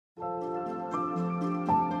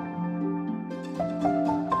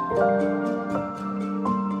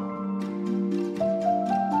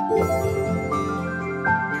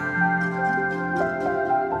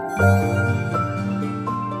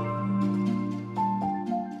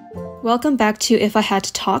Welcome back to If I Had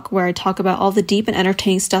to Talk, where I talk about all the deep and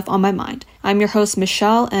entertaining stuff on my mind. I'm your host,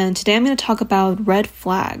 Michelle, and today I'm going to talk about red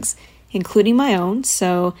flags, including my own.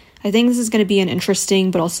 So I think this is going to be an interesting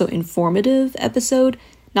but also informative episode,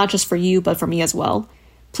 not just for you, but for me as well.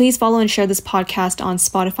 Please follow and share this podcast on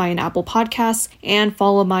Spotify and Apple Podcasts, and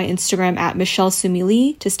follow my Instagram at Michelle Sumi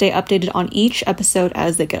Lee to stay updated on each episode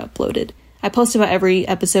as they get uploaded. I post about every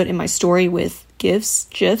episode in my story with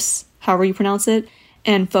GIFs, however you pronounce it,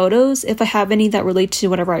 and photos if I have any that relate to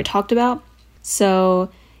whatever I talked about. So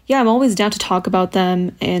yeah, I'm always down to talk about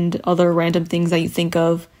them and other random things that you think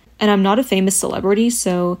of. And I'm not a famous celebrity,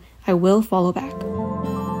 so I will follow back.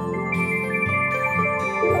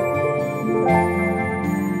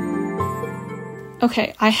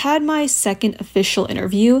 Okay, I had my second official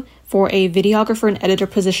interview for a videographer and editor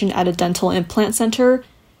position at a dental implant center.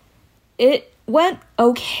 It went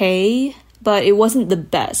okay, but it wasn't the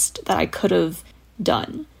best that I could have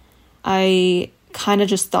done. I kind of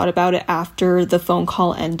just thought about it after the phone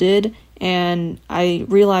call ended, and I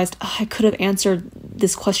realized I could have answered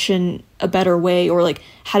this question a better way, or like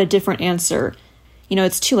had a different answer. You know,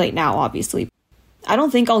 it's too late now, obviously. I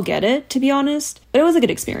don't think I'll get it, to be honest, but it was a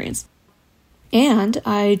good experience. And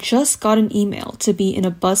I just got an email to be in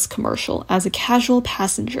a bus commercial as a casual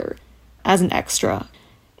passenger, as an extra.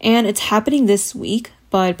 And it's happening this week,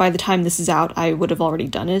 but by the time this is out, I would have already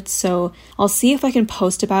done it, so I'll see if I can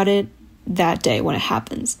post about it that day when it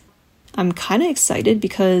happens. I'm kind of excited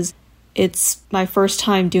because it's my first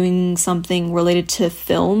time doing something related to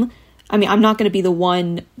film. I mean, I'm not going to be the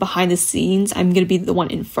one behind the scenes, I'm going to be the one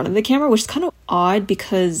in front of the camera, which is kind of odd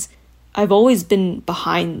because I've always been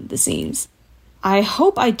behind the scenes. I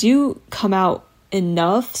hope I do come out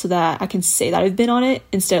enough so that I can say that I've been on it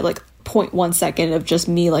instead of like 0.1 second of just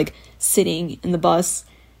me like sitting in the bus.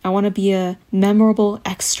 I want to be a memorable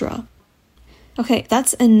extra. Okay,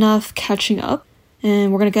 that's enough catching up,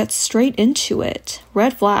 and we're going to get straight into it.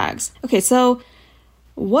 Red flags. Okay, so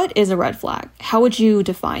what is a red flag? How would you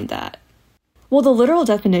define that? Well, the literal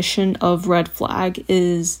definition of red flag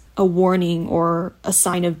is a warning or a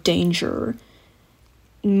sign of danger.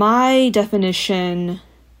 My definition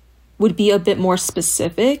would be a bit more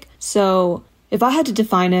specific. So if I had to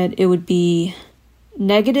define it, it would be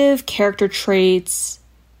negative character traits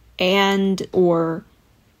and or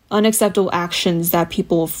unacceptable actions that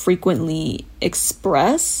people frequently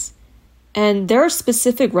express. And there are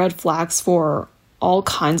specific red flags for all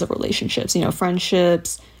kinds of relationships, you know,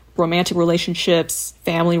 friendships, romantic relationships,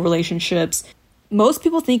 family relationships. Most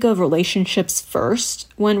people think of relationships first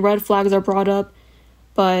when red flags are brought up,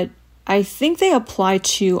 but I think they apply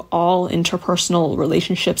to all interpersonal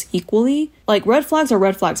relationships equally. Like, red flags are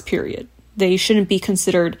red flags, period. They shouldn't be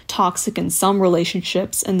considered toxic in some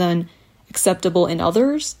relationships and then acceptable in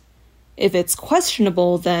others. If it's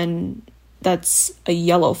questionable, then that's a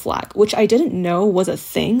yellow flag, which I didn't know was a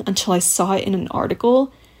thing until I saw it in an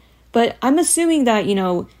article. But I'm assuming that, you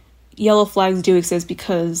know, yellow flags do exist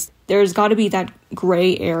because there's got to be that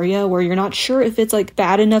gray area where you're not sure if it's like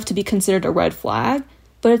bad enough to be considered a red flag,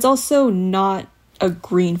 but it's also not a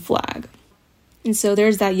green flag. And so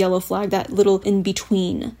there's that yellow flag, that little in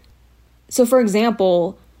between. So for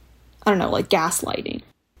example, I don't know, like gaslighting.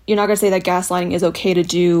 You're not going to say that gaslighting is okay to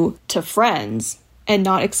do to friends and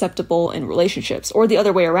not acceptable in relationships, or the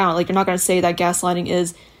other way around. Like, you're not going to say that gaslighting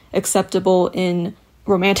is acceptable in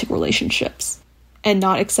romantic relationships and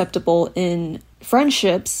not acceptable in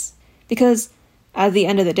friendships, because at the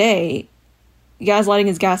end of the day, gaslighting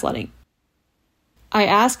is gaslighting. I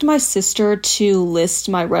asked my sister to list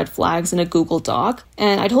my red flags in a Google Doc,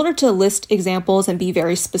 and I told her to list examples and be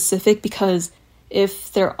very specific, because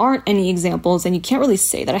if there aren't any examples, then you can't really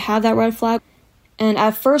say that I have that red flag. And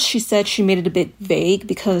at first she said she made it a bit vague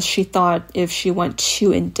because she thought if she went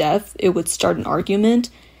too in-depth, it would start an argument.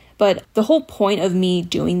 But the whole point of me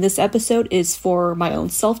doing this episode is for my own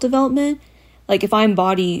self-development. Like, if I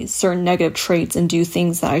embody certain negative traits and do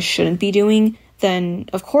things that I shouldn't be doing, then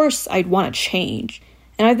of course I'd want to change.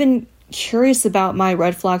 And I've been curious about my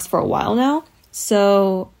red flags for a while now,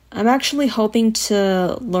 so I'm actually hoping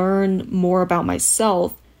to learn more about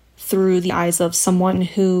myself through the eyes of someone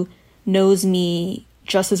who knows me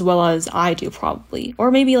just as well as I do, probably,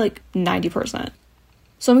 or maybe like 90%.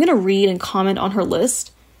 So I'm going to read and comment on her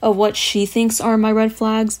list of what she thinks are my red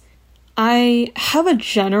flags. I have a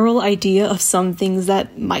general idea of some things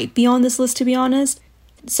that might be on this list, to be honest,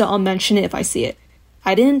 so I'll mention it if I see it.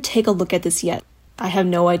 I didn't take a look at this yet. I have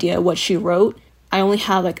no idea what she wrote. I only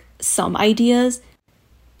have like some ideas.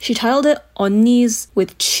 She titled it Onnis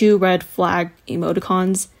with 2 red flag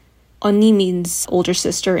emoticons. Onni means older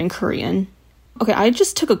sister in Korean. Okay, I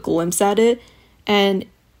just took a glimpse at it, and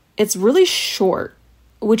It's really short,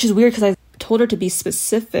 which is weird because I told her to be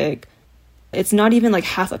specific. It's not even like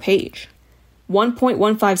half a page.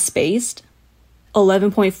 1.15 spaced,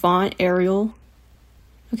 11-point font, Arial.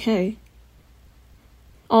 Okay.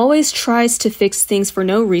 Always tries to fix things for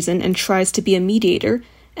no reason and tries to be a mediator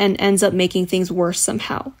and ends up making things worse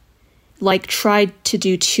somehow. Like tried to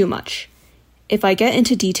do too much. If I get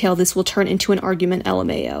into detail, this will turn into an argument,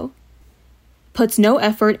 LMAO. Puts no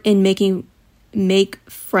effort in make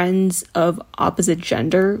friends of opposite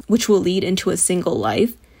gender, which will lead into a single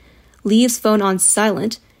life. Leaves phone on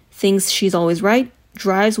silent, thinks she's always right,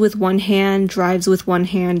 drives with one hand, drives with one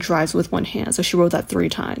hand, drives with one hand. So she wrote that 3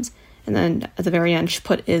 times. And then at the very end, she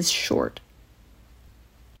put is short.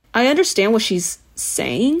 I understand what she's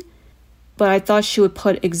saying, but I thought she would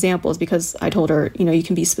put examples because I told her, you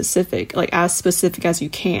can be specific, like as specific as you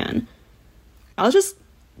can. I'll just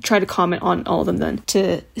try to comment on all of them then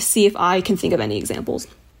to see if I can think of any examples.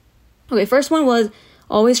 Okay, first one was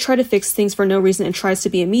always try to fix things for no reason and tries to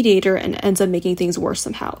be a mediator and ends up making things worse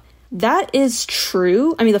somehow. That is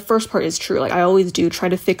true. I mean, the first part is true. Like, I always do try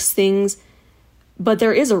to fix things, but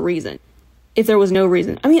there is a reason. If there was no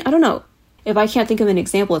reason, I mean, I don't know. If I can't think of an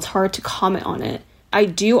example, it's hard to comment on it. I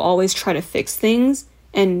do always try to fix things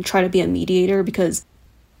and try to be a mediator because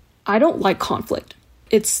I don't like conflict.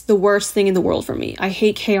 It's the worst thing in the world for me. I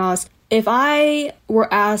hate chaos. If I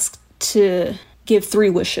were asked to give 3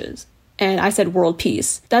 wishes and I said world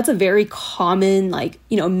peace, that's a very common,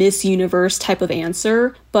 Miss Universe type of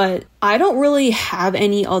answer, but I don't really have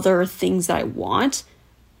any other things that I want.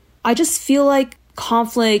 I just feel like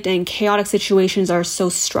conflict and chaotic situations are so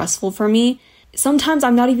stressful for me. Sometimes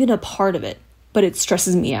I'm not even a part of it, but it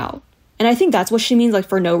stresses me out. And I think that's what she means,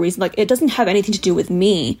 for no reason. It doesn't have anything to do with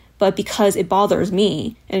me, but because it bothers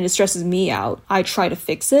me and it stresses me out, I try to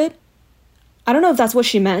fix it. I don't know if that's what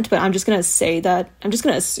she meant, but I'm just going to say that. I'm just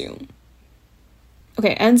going to assume.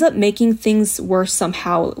 Okay, ends up making things worse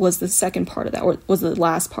somehow was the second part of that, or was the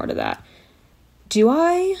last part of that. Do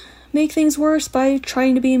I make things worse by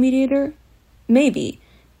trying to be a mediator? Maybe,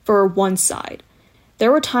 for one side.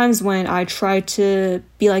 There were times when I tried to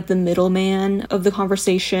be like the middleman of the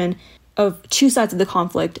conversation of 2 sides of the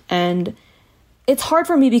conflict, and it's hard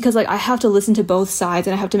for me because I have to listen to both sides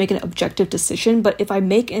and I have to make an objective decision, but if I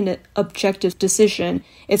make an objective decision,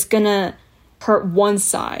 it's gonna hurt one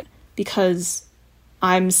side because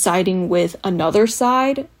I'm siding with another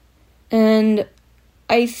side, and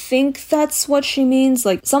I think that's what she means.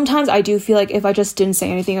 Sometimes I do feel like if I just didn't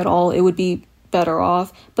say anything at all, it would be better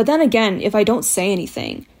off. But then again, if I don't say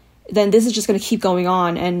anything, then this is just going to keep going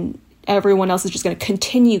on and everyone else is just going to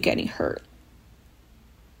continue getting hurt.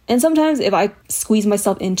 And sometimes if I squeeze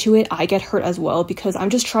myself into it, I get hurt as well because I'm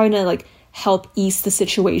just trying to help ease the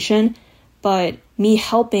situation. But me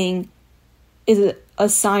helping is a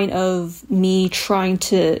sign of me trying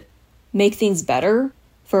to make things better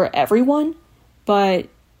for everyone. But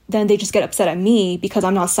then they just get upset at me because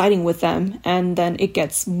I'm not siding with them. And then it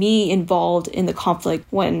gets me involved in the conflict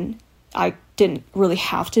when I didn't really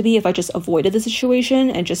have to be if I just avoided the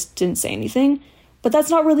situation and just didn't say anything. But that's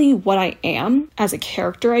not really what I am as a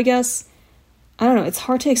character, I guess. I don't know, it's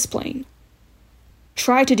hard to explain.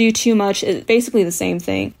 Try to do too much is basically the same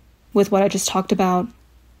thing with what I just talked about.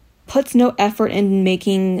 Puts no effort in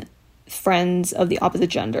making friends of the opposite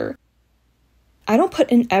gender. I don't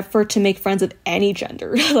put in effort to make friends of any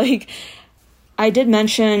gender. I did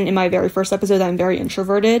mention in my very first episode that I'm very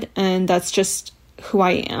introverted, and that's just who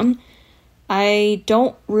I am. I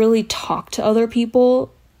don't really talk to other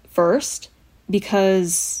people first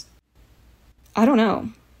because, I don't know,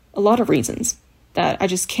 a lot of reasons that I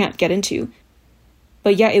just can't get into.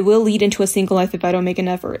 But yeah, it will lead into a single life if I don't make an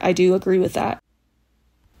effort. I do agree with that.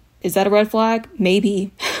 Is that a red flag?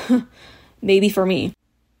 Maybe. Maybe for me.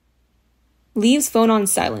 Leaves phone on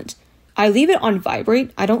silent. I leave it on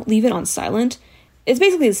vibrate. I don't leave it on silent. It's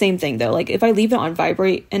basically the same thing though. If I leave it on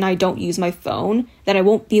vibrate and I don't use my phone, then I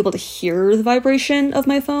won't be able to hear the vibration of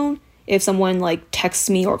my phone. If someone texts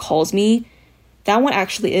me or calls me, that one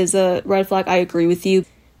actually is a red flag. I agree with you.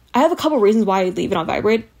 I have a couple reasons why I leave it on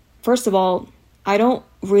vibrate. First of all, I don't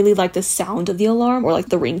really like the sound of the alarm or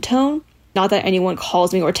the ringtone. Not that anyone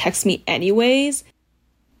calls me or texts me anyways.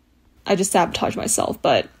 I just sabotage myself,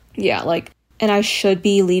 but yeah, and I should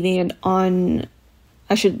be leaving it on.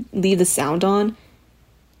 I should leave the sound on.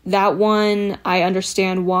 That one, I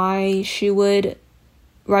understand why she would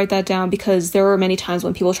write that down because there were many times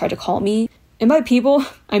when people tried to call me. And by people,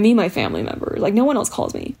 I mean my family member. No one else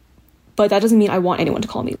calls me. But that doesn't mean I want anyone to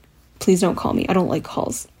call me. Please don't call me. I don't like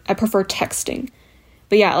calls. I prefer texting.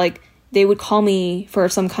 But yeah, they would call me for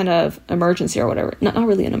some kind of emergency or whatever. Not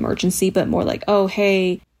really an emergency, but more oh,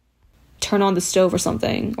 hey, turn on the stove or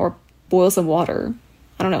something, or boil some water.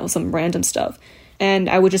 I don't know, some random stuff. And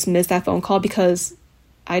I would just miss that phone call because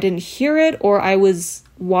I didn't hear it, or I was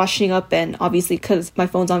washing up, and obviously because my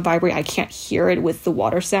phone's on vibrate, I can't hear it with the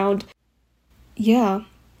water sound. Yeah,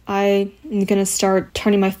 I'm gonna start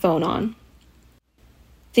turning my phone on.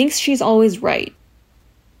 Thinks she's always right.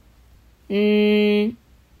 I'm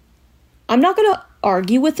not gonna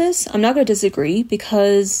argue with this. I'm not gonna disagree,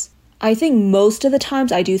 because I think most of the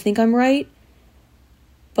times I do think I'm right.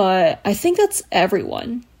 But I think that's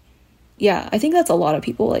everyone. Yeah, I think that's a lot of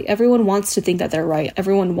people. Like, everyone wants to think that they're right.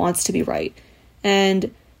 Everyone wants to be right.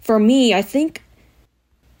 And for me, I think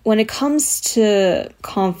when it comes to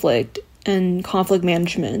conflict and conflict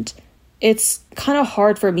management, it's kind of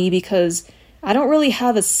hard for me because I don't really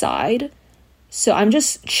have a side. So I'm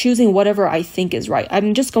just choosing whatever I think is right.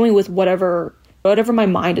 I'm just going with whatever my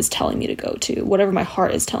mind is telling me to go to, whatever my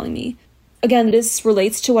heart is telling me. Again, this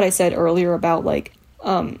relates to what I said earlier about, like,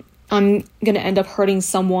 I'm going to end up hurting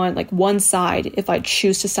someone, like one side, if I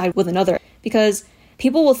choose to side with another. Because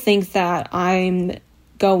people will think that I'm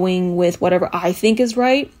going with whatever I think is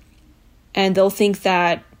right. And they'll think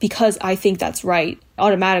that because I think that's right,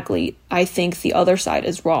 automatically I think the other side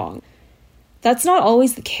is wrong. That's not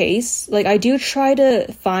always the case. Like, I do try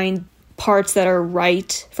to find parts that are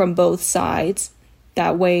right from both sides.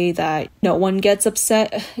 That way that no one gets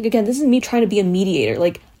upset. Again, this is me trying to be a mediator.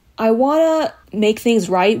 Like, I want to make things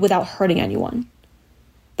right without hurting anyone.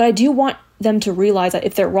 But I do want them to realize that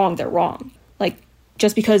if they're wrong, they're wrong. Like,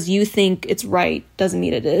 just because you think it's right doesn't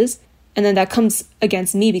mean it is. And then that comes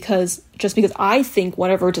against me because just because I think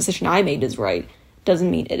whatever decision I made is right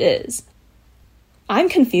doesn't mean it is. I'm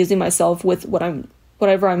confusing myself with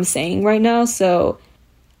whatever I'm saying right now, so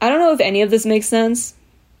I don't know if any of this makes sense.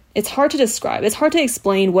 It's hard to describe. It's hard to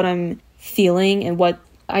explain what I'm feeling and what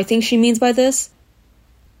I think she means by this.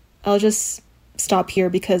 I'll just stop here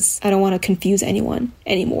because I don't want to confuse anyone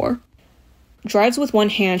anymore. Drives with one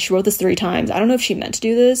hand. She wrote this 3 times. I don't know if she meant to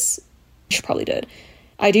do this. She probably did.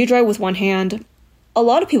 I do drive with one hand. A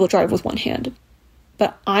lot of people drive with one hand.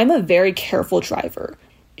 But I'm a very careful driver.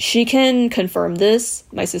 She can confirm this,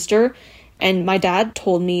 my sister. And my dad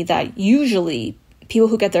told me that usually people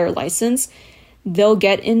who get their license, they'll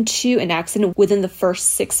get into an accident within the first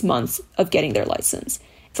 6 months of getting their license.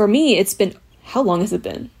 For me, it's been... How long has it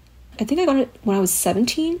been? I think I got it when I was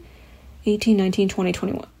 17, 18, 19, 20,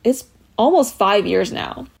 21. It's almost 5 years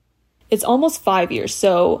now. It's almost 5 years.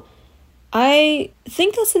 So I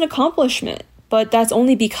think that's an accomplishment. But that's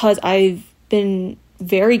only because I've been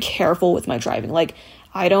very careful with my driving. Like,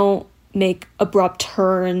 I don't make abrupt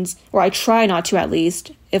turns, or I try not to, at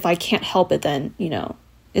least. If I can't help it, then,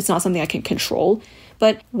 it's not something I can control.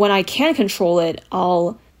 But when I can control it,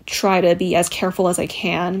 I'll try to be as careful as I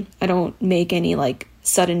can. I don't make any,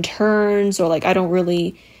 sudden turns, or, I don't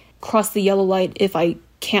really cross the yellow light if I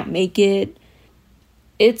can't make it.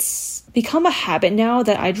 It's become a habit now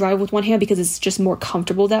that I drive with one hand because it's just more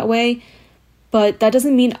comfortable that way. But that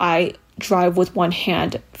doesn't mean I drive with one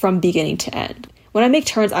hand from beginning to end. When I make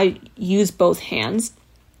turns, I use both hands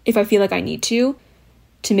if I feel like I need to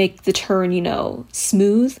make the turn,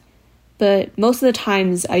 smooth. But most of the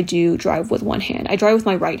times I do drive with one hand. I drive with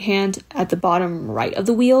my right hand at the bottom right of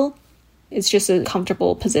the wheel. It's just a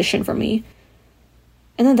comfortable position for me.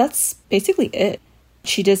 And then that's basically it.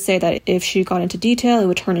 She did say that if she got into detail, it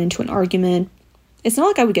would turn into an argument. It's not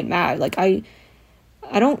like I would get mad.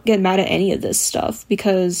 I don't get mad at any of this stuff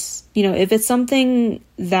because, if it's something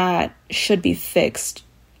that should be fixed,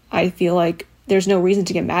 I feel like there's no reason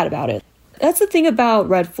to get mad about it. That's the thing about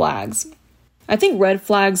red flags. I think red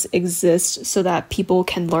flags exist so that people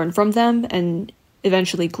can learn from them and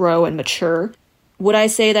eventually grow and mature. Would I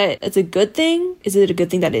say that it's a good thing? Is it a good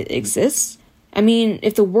thing that it exists? I mean,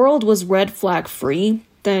 if the world was red flag free,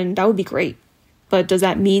 then that would be great. But does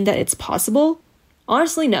that mean that it's possible?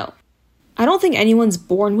 Honestly, no. I don't think anyone's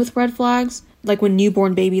born with red flags. Like when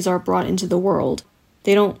newborn babies are brought into the world,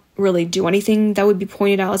 they don't really do anything that would be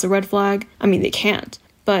pointed out as a red flag. I mean, they can't.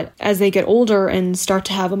 But as they get older and start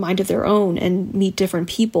to have a mind of their own and meet different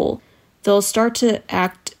people, they'll start to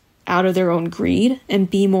act out of their own greed and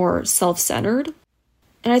be more self-centered.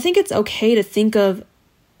 And I think it's okay to think of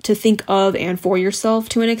and for yourself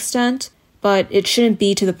to an extent, but it shouldn't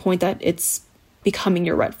be to the point that it's becoming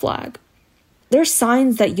your red flag. There's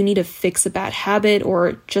signs that you need to fix a bad habit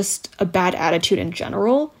or just a bad attitude in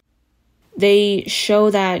general. They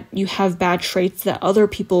show that you have bad traits that other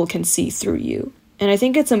people can see through you. And I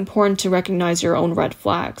think it's important to recognize your own red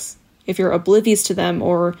flags. If you're oblivious to them,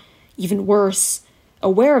 or even worse,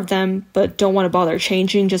 aware of them but don't want to bother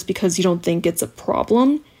changing just because you don't think it's a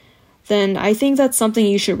problem, then I think that's something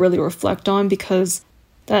you should really reflect on, because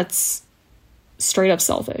that's straight up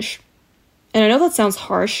selfish. And I know that sounds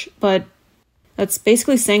harsh, but that's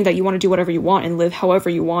basically saying that you want to do whatever you want and live however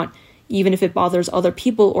you want, even if it bothers other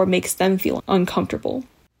people or makes them feel uncomfortable.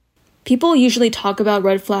 People usually talk about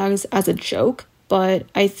red flags as a joke, but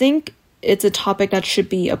I think it's a topic that should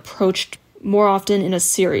be approached more often in a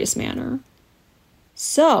serious manner.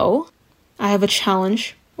 So, I have a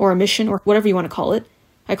challenge, or a mission, or whatever you want to call it.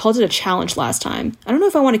 I called it a challenge last time. I don't know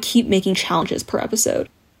if I want to keep making challenges per episode.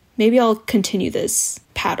 Maybe I'll continue this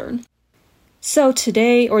pattern. So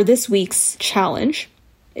today, or this week's challenge,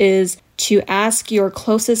 is to ask your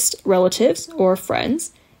closest relatives or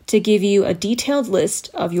friends to give you a detailed list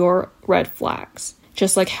of your red flags.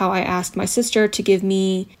 Just like how I asked my sister to give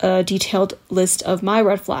me a detailed list of my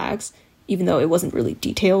red flags, even though it wasn't really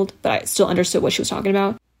detailed, but I still understood what she was talking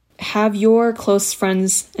about. Have your close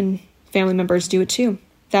friends and family members do it too.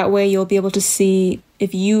 That way you'll be able to see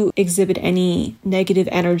if you exhibit any negative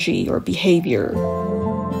energy or behavior.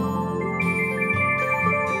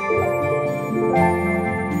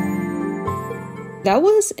 That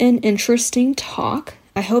was an interesting talk.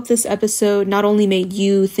 I hope this episode not only made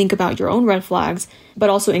you think about your own red flags, but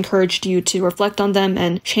also encouraged you to reflect on them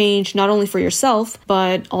and change not only for yourself,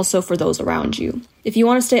 but also for those around you. If you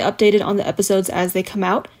want to stay updated on the episodes as they come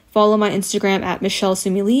out, follow my Instagram at Michelle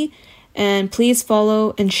Sumi Lee, and please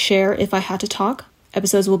follow and share If I Had to Talk.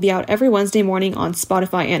 Episodes will be out every Wednesday morning on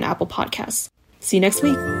Spotify and Apple Podcasts. See you next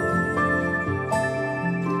week.